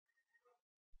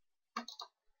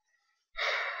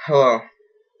Hello.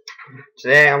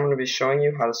 Today I'm going to be showing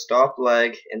you how to stop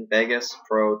lag in Vegas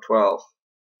Pro 12.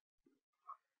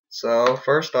 So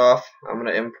first off, I'm going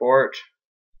to import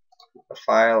the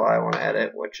file I want to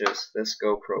edit, which is this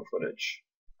GoPro footage.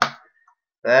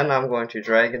 Then I'm going to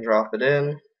drag and drop it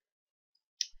in,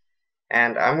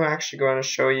 and I'm actually going to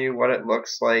show you what it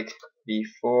looks like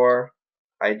before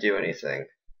I do anything.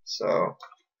 So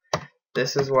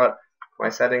this is what my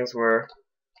settings were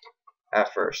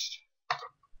at first.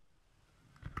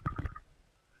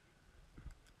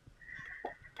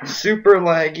 Super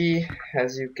laggy,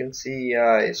 as you can see.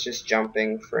 It's just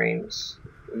jumping frames.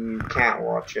 You can't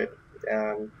watch it.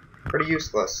 Pretty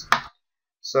useless.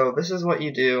 So this is what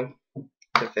you do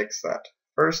to fix that.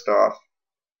 First off,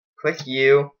 click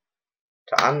U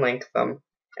to unlink them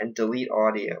and delete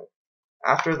audio.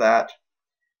 After that,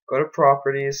 go to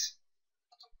Properties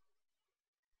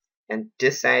and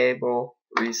disable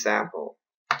resample.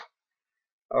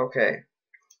 Okay,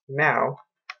 now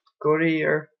go to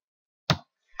your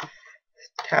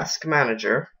Task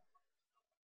Manager,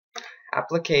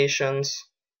 Applications,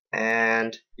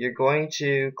 and you're going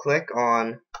to click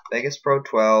on Vegas Pro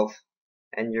 12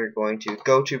 and you're going to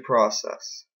go to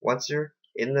Process. Once you're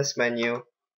in this menu,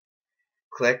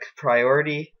 click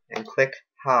Priority and click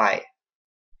High.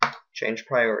 Change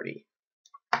priority.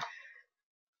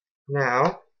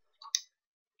 Now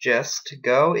just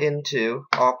go into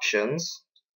Options,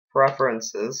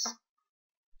 Preferences,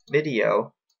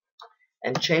 Video,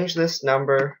 and change this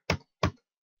number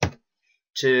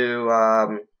to,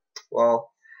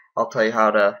 well, I'll tell you how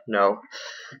to know.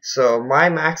 So my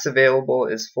max available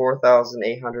is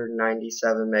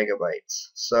 4,897 megabytes.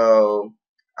 So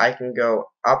I can go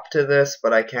up to this,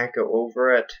 but I can't go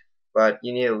over it. But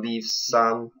you need to leave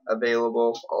some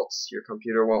available, else your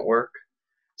computer won't work.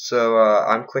 So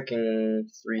I'm clicking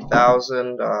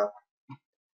 3,000. I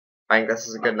think this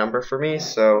is a good number for me,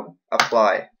 so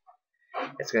apply.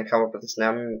 It's going to come up with this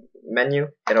menu.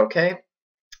 Hit OK.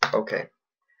 OK.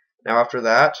 Now after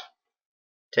that,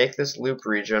 take this loop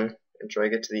region and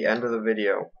drag it to the end of the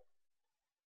video.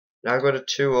 Now go to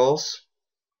Tools,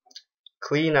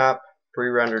 Clean Up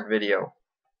Pre-rendered Video.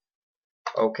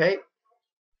 OK.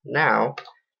 Now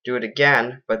do it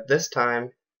again, but this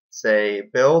time say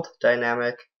Build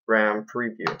Dynamic RAM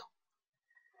Preview.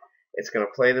 It's going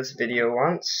to play this video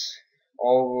once,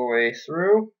 all the way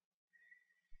through.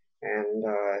 And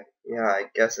yeah, I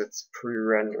guess it's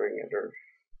pre-rendering it or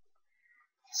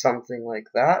something like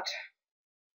that.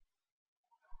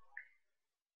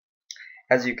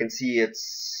 As you can see,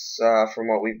 it's from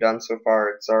what we've done so far,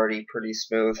 it's already pretty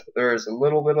smooth. There is a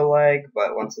little bit of lag,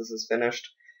 but once this is finished,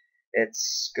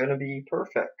 it's gonna be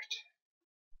perfect.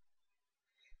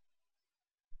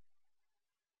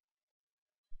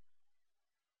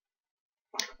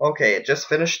 Okay, it just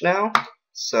finished now,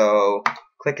 so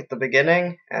click at the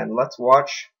beginning and let's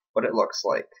watch what it looks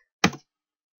like.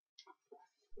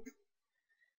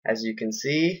 As you can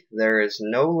see, there is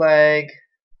no lag,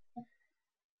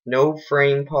 no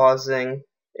frame pausing.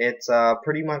 It's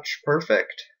pretty much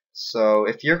perfect. So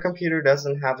if your computer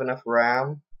doesn't have enough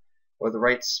RAM or the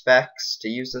right specs to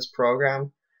use this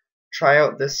program, try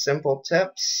out this simple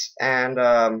tips, and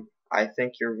I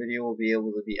think your video will be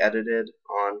able to be edited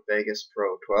on Vegas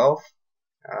Pro 12.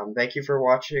 Thank you for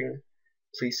watching.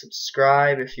 Please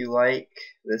subscribe if you like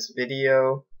this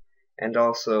video, and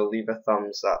also leave a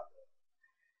thumbs up.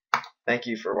 Thank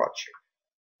you for watching.